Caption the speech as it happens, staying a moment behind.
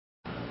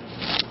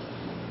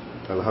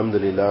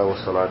Alhamdulillah wa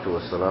salatu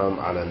wa salam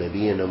ala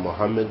nabiyyina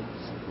Muhammad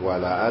wa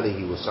ala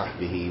alihi wa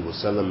sahbihi wa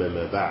sallam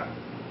amma ba'd.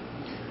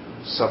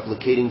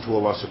 Supplicating to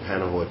Allah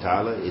subhanahu wa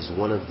ta'ala is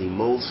one of the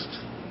most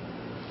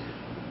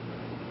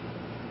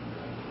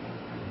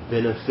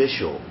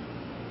beneficial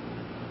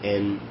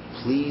and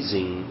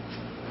pleasing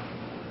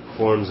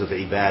forms of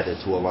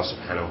ibaadah to Allah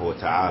subhanahu wa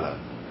ta'ala.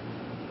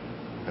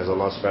 As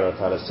Allah subhanahu wa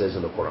ta'ala says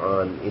in the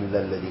Quran,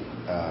 إِلَّا الَّذِي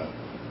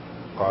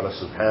قَالَ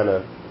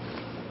سُبْحَانَهُ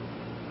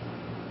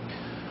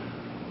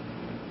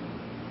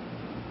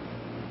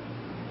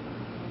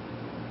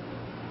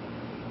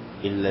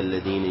إِلَّا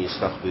الَّذِينَ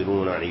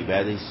يَسْتَكْبِرُونَ عَنْ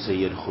عِبَادَتِهِ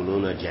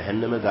سَيَدْخُلُونَ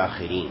جَهَنَّمَ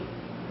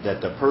دَاخِرِينَ. That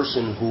the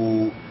person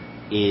who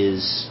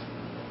is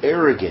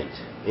arrogant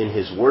in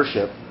his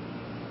worship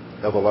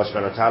of Allah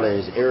subhanahu wa ta'ala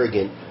and is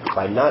arrogant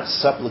by not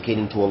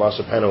supplicating to Allah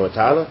subhanahu wa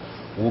ta'ala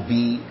will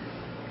be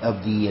of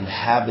the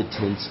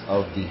inhabitants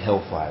of the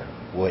hellfire.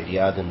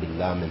 وَعِيَاذًا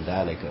بِاللَّهِ مِنْ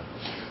ذَلِكَ.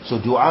 So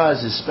dua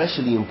is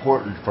especially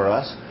important for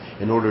us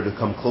in order to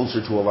come closer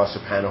to Allah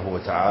subhanahu wa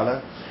ta'ala,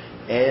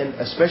 and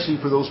especially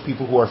for those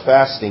people who are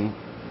fasting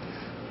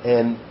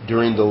and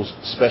during those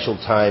special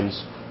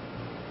times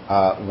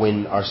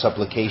when our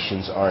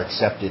supplications are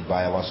accepted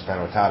by Allah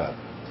subhanahu wa ta'ala.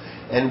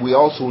 And we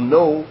also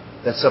know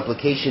that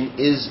supplication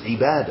is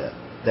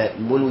ibaadah.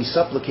 That when we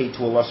supplicate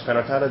to Allah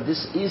subhanahu wa ta'ala,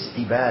 this is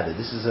ibaadah.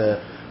 This is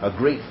a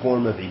great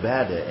form of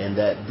ibaadah, and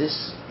that this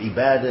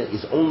ibaadah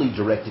is only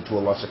directed to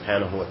Allah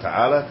subhanahu wa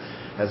ta'ala.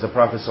 As the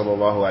Prophet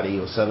sallallahu alayhi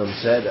wa sallam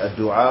said,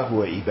 "Ad-du'a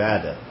huwa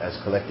ibadah," as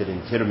collected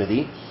in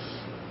Tirmidhi.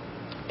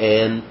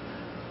 And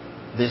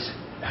this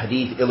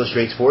hadith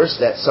illustrates for us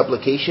that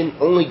supplication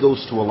only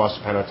goes to Allah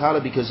subhanahu wa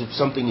ta'ala, because if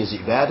something is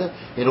ibadah,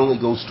 it only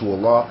goes to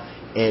Allah,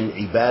 and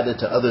ibadah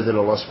to other than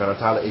Allah subhanahu wa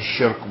ta'ala is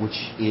shirk, which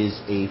is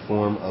a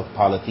form of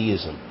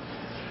polytheism.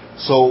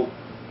 So,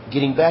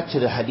 getting back to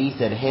the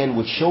hadith at hand,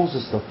 which shows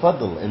us the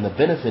fadl and the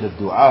benefit of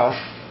dua,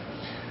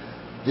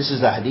 this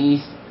is a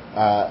hadith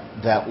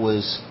that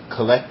was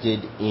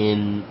collected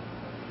in,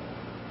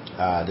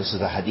 that's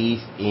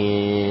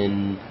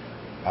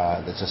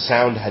a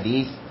sound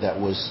hadith that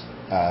was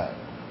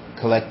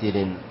collected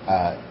in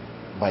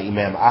by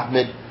Imam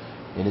Ahmad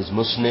in his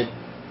Musnad,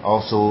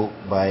 also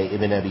by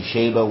Ibn Abi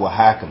Shayba wa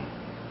Hakim.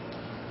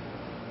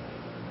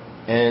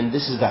 And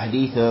this is the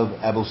hadith of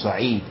Abu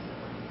Sa'id,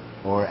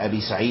 or Abi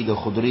Sa'id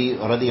al-Khudri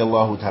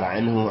radiyallahu ta'ala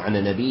anhu, عن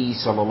النبي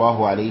صلى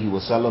الله عليه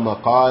وسلم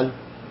قال: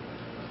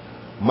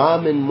 ما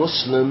من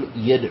مسلم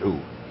يدعو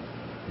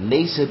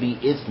ليس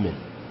بإثم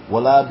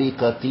ولا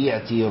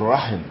بقطيعة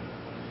رحم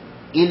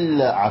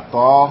إلا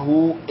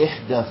أعطاه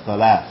إحدى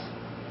ثلاث: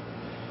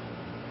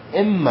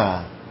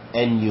 إما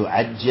أن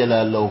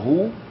يعجل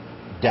له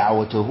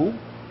دعوته،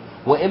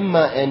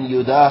 وإما أن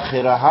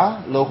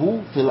يداخرها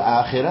له في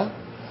الآخرة،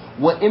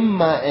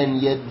 وإما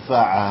أن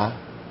يدفع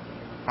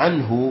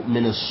عنه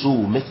من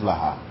السوء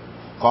مثلها.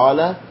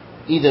 قال: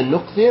 إذا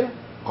نكثر؟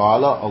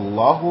 قال: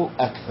 الله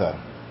أكثر.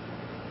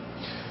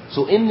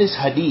 So in this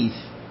hadith,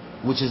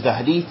 which is the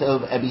hadith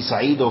of Abi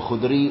Sa'id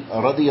al-Khudri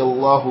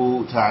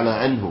radiyallahu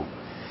ta'ala anhu,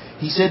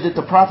 he said that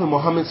the Prophet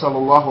Muhammad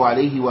sallallahu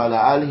alayhi wa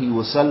alihi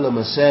wa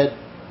sallam said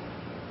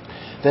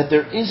that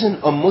there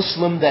isn't a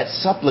Muslim that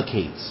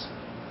supplicates,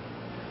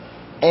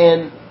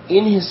 and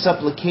in his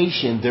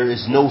supplication there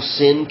is no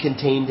sin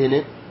contained in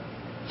it,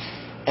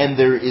 and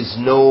there is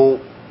no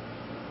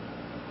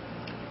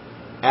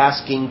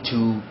asking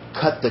to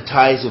cut the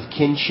ties of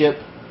kinship,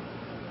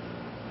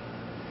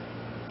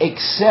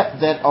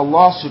 except that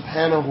Allah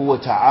subhanahu wa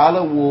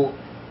ta'ala will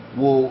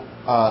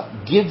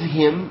give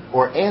him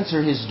or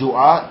answer his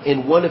dua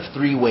in one of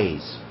three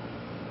ways.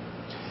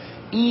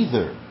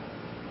 Either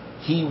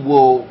he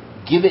will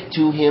give it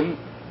to him,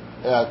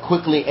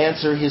 quickly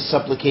answer his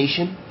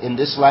supplication in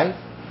this life,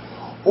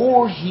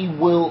 or he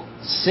will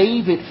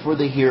save it for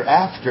the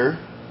hereafter,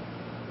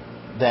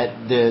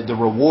 that the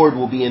reward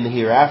will be in the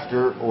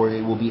hereafter, or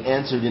it will be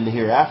answered in the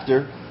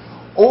hereafter,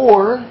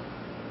 or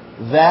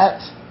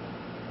that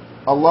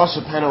Allah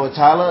subhanahu wa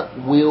ta'ala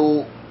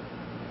will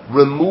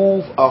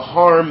remove a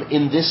harm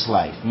in this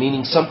life,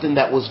 meaning something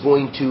that was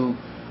going to,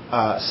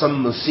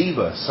 some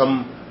musibah,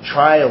 some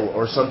trial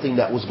or something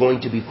that was going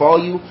to befall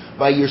you.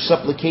 By your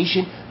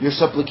supplication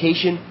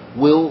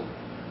will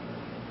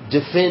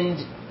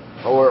defend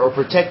or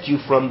protect you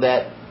from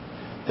that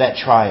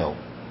trial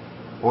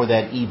or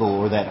that evil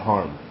or that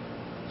harm.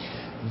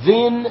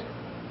 Then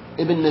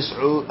Ibn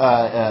Mas'ud,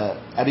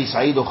 Abi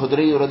Sa'id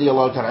al-Khudri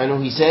radiyallahu ta'ala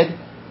anhu, he said,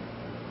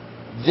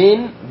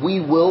 then we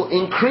will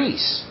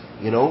increase,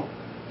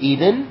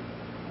 idhan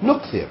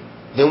nukthir,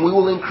 then we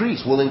will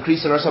increase, we'll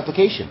increase in our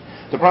supplication.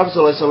 The Prophet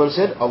ﷺ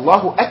said,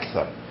 Allahu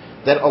Akthar,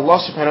 that Allah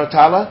subhanahu wa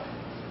ta'ala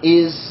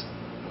is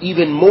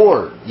even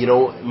more,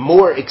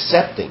 more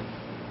accepting.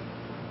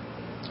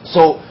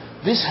 So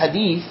this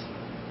hadith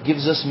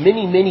gives us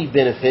many, many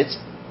benefits.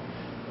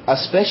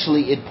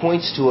 Especially it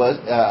points to us,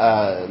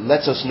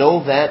 lets us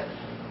know that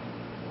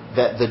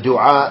the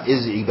dua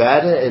is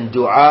ibadah, and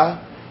dua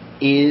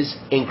is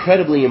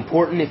incredibly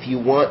important if you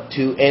want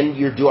to, and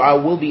your dua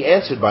will be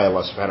answered by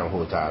Allah subhanahu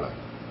wa ta'ala.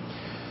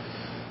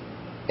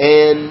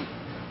 And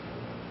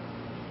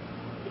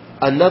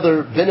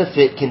Another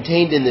benefit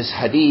contained in this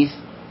hadith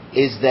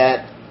is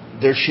that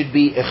there should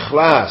be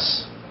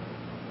ikhlas,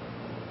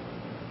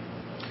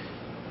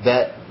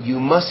 that you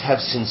must have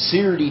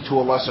sincerity to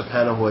Allah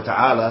subhanahu wa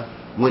ta'ala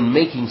when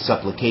making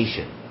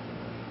supplication.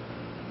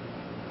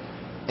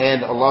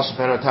 And Allah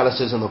subhanahu wa ta'ala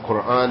says in the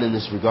Quran in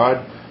this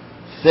regard,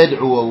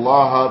 فَادْعُوا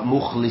اللَّهَ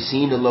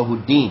مُخْلِصِينَ لَهُ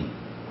الدِّينَ.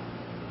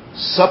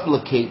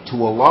 Supplicate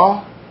to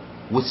Allah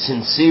with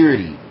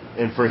sincerity,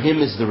 and for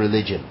Him is the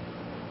religion.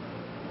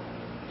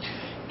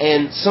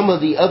 And some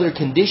of the other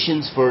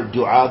conditions for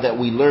dua that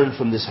we learn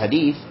from this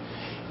hadith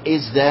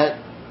is that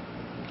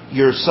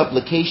your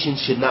supplication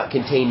should not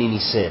contain any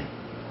sin.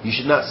 You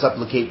should not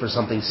supplicate for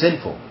something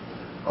sinful.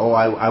 Oh,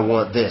 I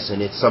want this,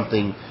 and it's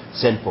something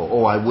sinful.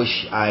 Oh, I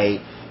wish I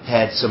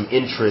had some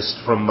interest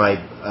from my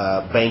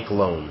bank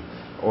loan.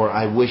 Or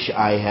I wish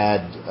I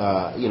had,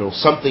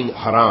 something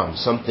haram,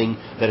 something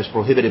that is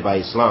prohibited by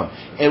Islam.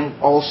 And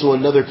also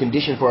another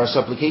condition for our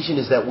supplication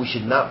is that we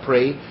should not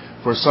pray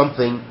for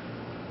something,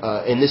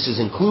 and this is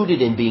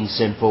included in being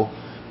sinful,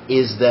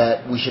 is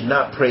that we should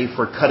not pray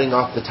for cutting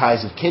off the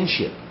ties of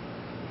kinship.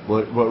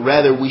 But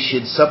rather we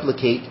should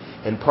supplicate,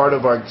 and part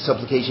of our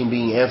supplication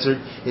being answered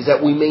is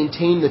that we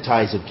maintain the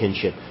ties of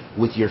kinship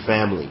with your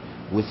family,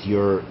 with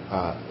your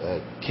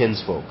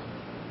kinsfolk.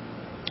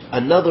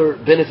 Another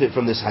benefit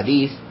from this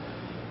hadith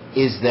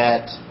is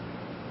that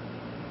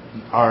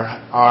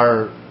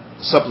our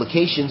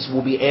supplications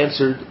will be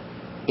answered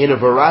in a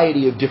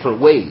variety of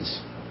different ways.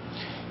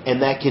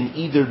 And that can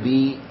either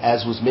be,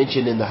 as was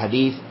mentioned in the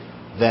hadith,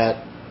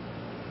 that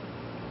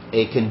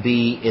it can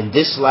be in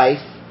this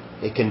life,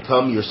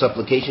 your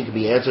supplication can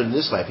be answered in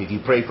this life. If you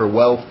pray for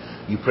wealth,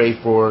 you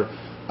pray for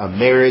a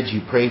marriage,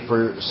 you pray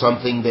for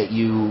something that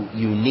you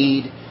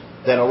need,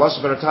 that Allah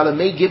subhanahu wa ta'ala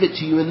may give it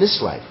to you in this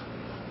life.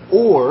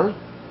 Or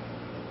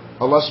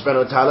Allah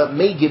subhanahu wa ta'ala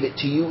may give it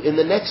to you in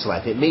the next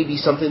life. It may be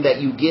something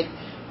that you get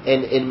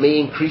and may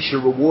increase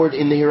your reward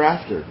in the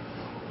hereafter.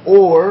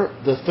 Or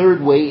the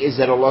third way is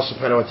that Allah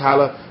subhanahu wa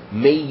ta'ala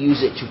may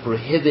use it to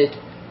prohibit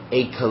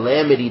a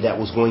calamity that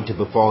was going to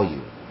befall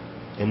you.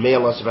 And may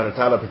Allah subhanahu wa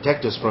ta'ala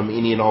protect us from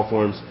any and all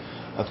forms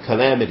of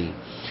calamity.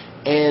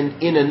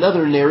 And in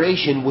another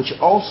narration, which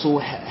also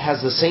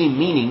has the same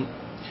meaning,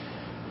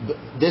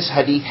 this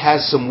hadith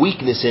has some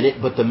weakness in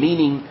it, but the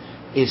meaning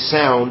is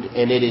sound,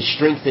 and it is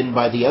strengthened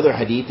by the other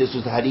hadith. This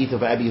was the hadith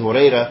of Abi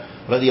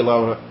Hurairah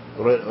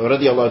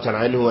radiyallahu ta'ala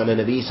anhu, and the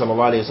Nabi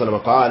sallallahu alayhi wa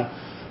sallam قال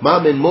ما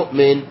من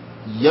مؤمن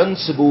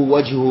ينسب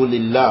وجهه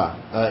لله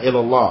إلى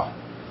الله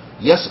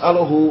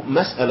يسأله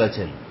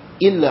مسألة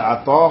إلا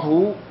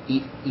أعطاه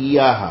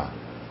إياها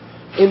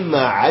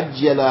إما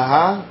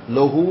عجلها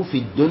له في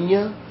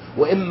الدنيا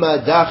وإما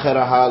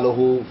داخرها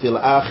له في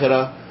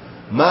الآخرة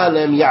ما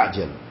لم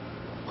يعجل.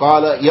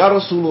 قال يا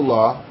رسول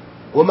الله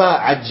وما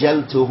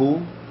عجلته؟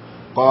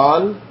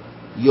 قال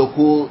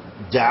يقول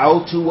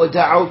دعوت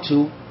ودعوت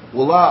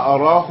ولا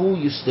أراه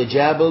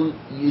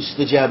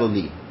يستجاب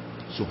لي.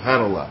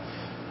 Subhanallah.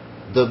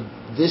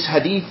 This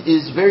hadith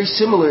is very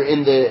similar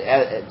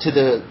to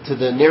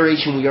the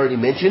narration we already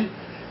mentioned,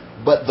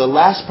 but the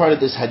last part of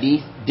this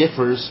hadith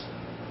differs,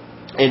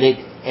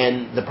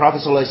 and the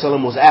Prophet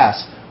ﷺ was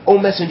asked, O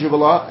Messenger of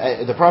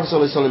Allah, the Prophet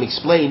ﷺ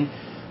explained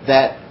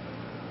that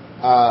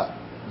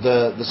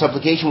the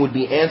supplication would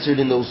be answered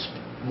in those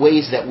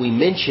ways that we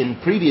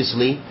mentioned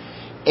previously,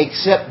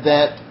 except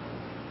that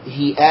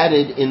he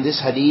added in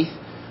this hadith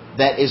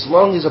that as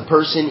long as a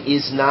person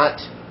is not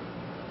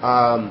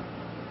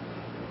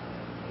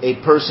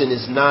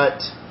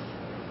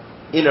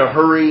in a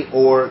hurry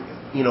or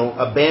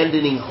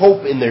abandoning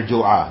hope in their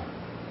dua.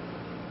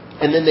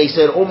 And then they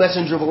said, O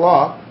Messenger of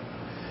Allah,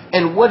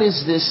 and what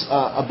is this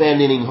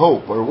abandoning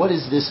hope, or what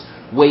is this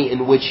way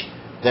in which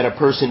that a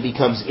person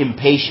becomes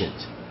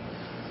impatient?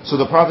 So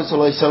the Prophet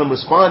ﷺ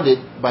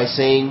responded by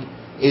saying,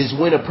 is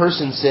when a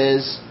person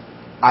says,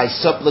 I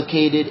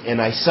supplicated and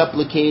I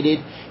supplicated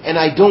and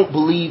I don't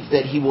believe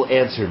that He will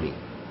answer me.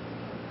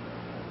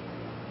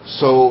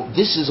 So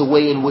this is a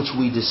way in which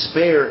we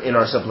despair in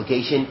our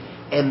supplication,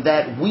 and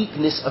that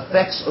weakness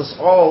affects us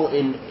all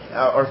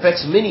or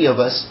affects many of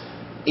us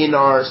in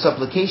our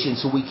supplication.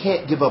 So we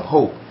can't give up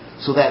hope.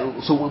 So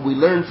what we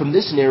learn from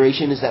this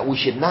narration is that we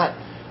should not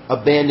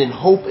abandon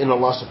hope in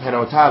Allah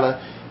subhanahu wa ta'ala,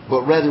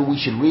 but rather we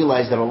should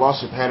realize that Allah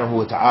subhanahu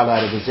wa ta'ala,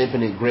 out of His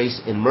infinite grace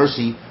and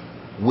mercy,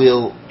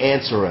 will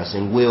answer us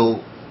and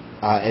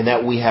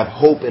that we have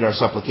hope in our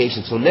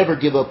supplication. So never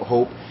give up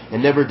hope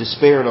and never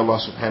despair in Allah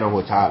subhanahu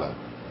wa ta'ala.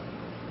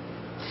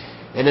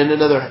 And in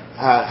another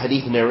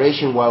hadith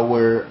narration, while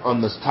we're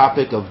on this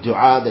topic of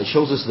dua that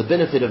shows us the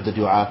benefit of the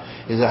dua,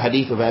 is a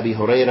hadith of Abi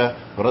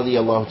Hurairah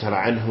radiyallahu ta'ala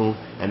anhu,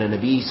 and the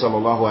Nabi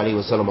sallallahu alayhi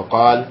wa sallam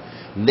قال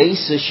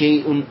ليس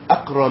شيء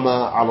أكرم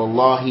على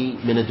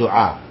الله من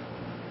الدعاء.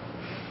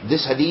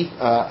 This hadith,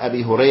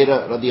 Abi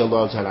Hurairah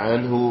radiyallahu ta'ala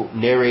anhu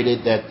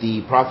narrated that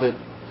the Prophet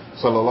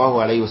sallallahu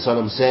alayhi wa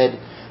sallam said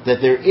that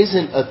there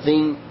isn't a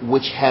thing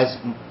which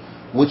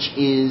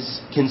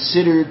is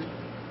considered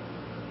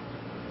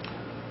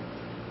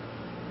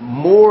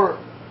more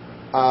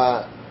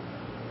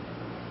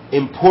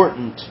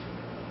important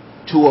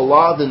to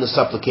Allah than the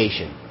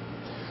supplication.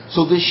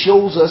 So this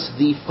shows us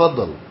the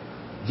fadl,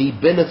 the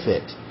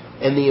benefit,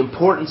 and the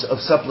importance of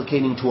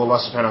supplicating to Allah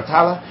subhanahu wa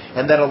ta'ala,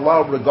 and that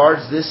Allah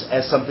regards this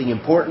as something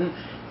important,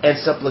 and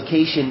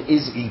supplication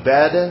is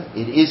ibaadah,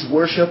 it is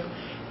worship,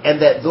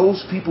 and that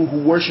those people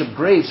who worship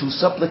graves, who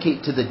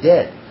supplicate to the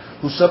dead,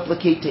 who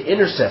supplicate to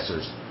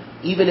intercessors,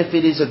 even if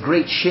it is a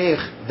great sheikh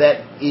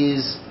that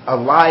is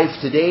alive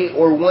today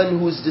or one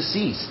who is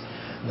deceased,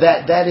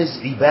 that is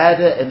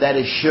ibadah and that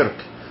is shirk.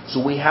 So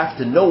we have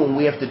to know, and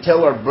we have to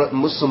tell our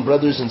Muslim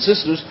brothers and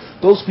sisters,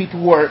 those people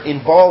who are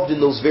involved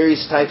in those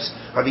various types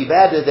of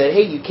ibadah, that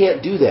hey, you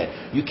can't do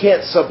that. You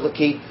can't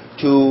supplicate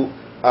to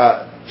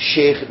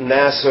Sheikh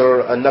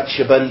Nasser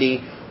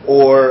Naqshbandi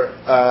or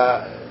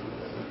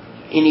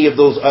any of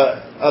those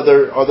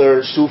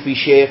other Sufi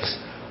sheikhs,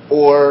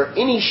 or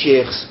any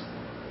sheikhs,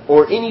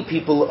 or any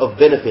people of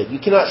benefit. You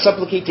cannot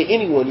supplicate to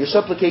anyone. Your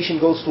supplication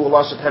goes to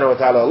Allah subhanahu wa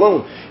ta'ala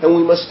alone. And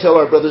we must tell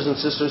our brothers and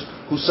sisters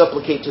who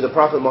supplicate to the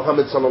Prophet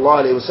Muhammad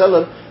sallallahu alayhi wa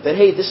sallam that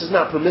hey, this is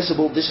not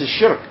permissible, this is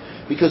shirk.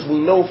 Because we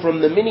know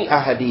from the many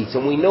ahadiths,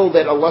 and we know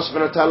that Allah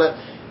subhanahu wa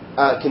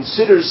ta'ala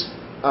considers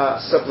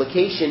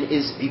supplication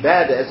is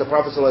ibadah, as the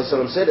Prophet sallallahu alayhi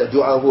wa sallam said,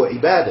 dua huwa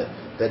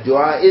ibadah, that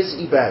dua is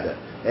ibadah.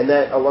 And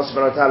that Allah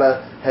subhanahu wa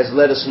ta'ala has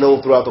let us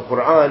know throughout the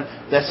Quran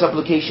that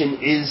supplication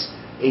is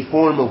a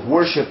form of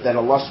worship that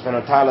Allah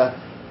subhanahu wa ta'ala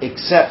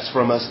accepts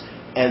from us,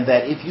 and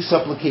that if you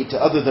supplicate to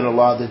other than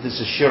Allah, that this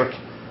is shirk,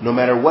 no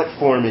matter what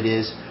form it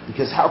is.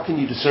 Because how can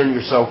you discern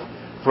yourself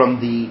from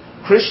the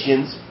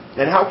Christians,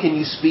 and how can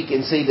you speak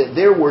and say that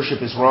their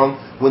worship is wrong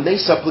when they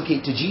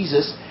supplicate to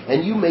Jesus,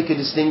 and you make a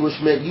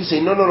distinguishment, you say,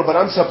 no, but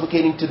I'm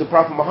supplicating to the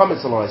Prophet Muhammad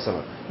sallallahu alaihi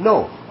wasallam.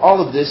 No,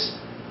 all of this,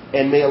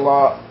 and may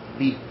Allah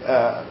be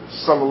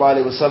sallallahu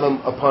alaihi wasallam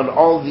upon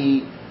all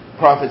the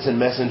prophets and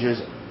messengers,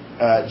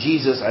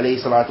 Jesus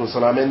alayhi salatu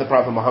wasalam, and the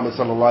Prophet Muhammad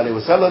sallallahu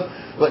alayhi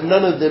wasallam, but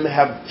none of them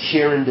have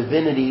share in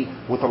divinity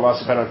with Allah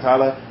subhanahu wa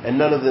ta'ala, and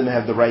none of them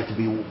have the right to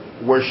be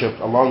worshipped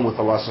along with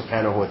Allah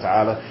subhanahu wa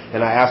ta'ala.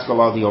 And I ask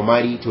Allah the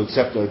Almighty to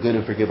accept our good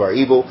and forgive our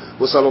evil.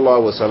 Wa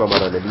sallallahu wa sallam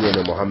ala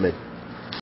nabiyyina Muhammad.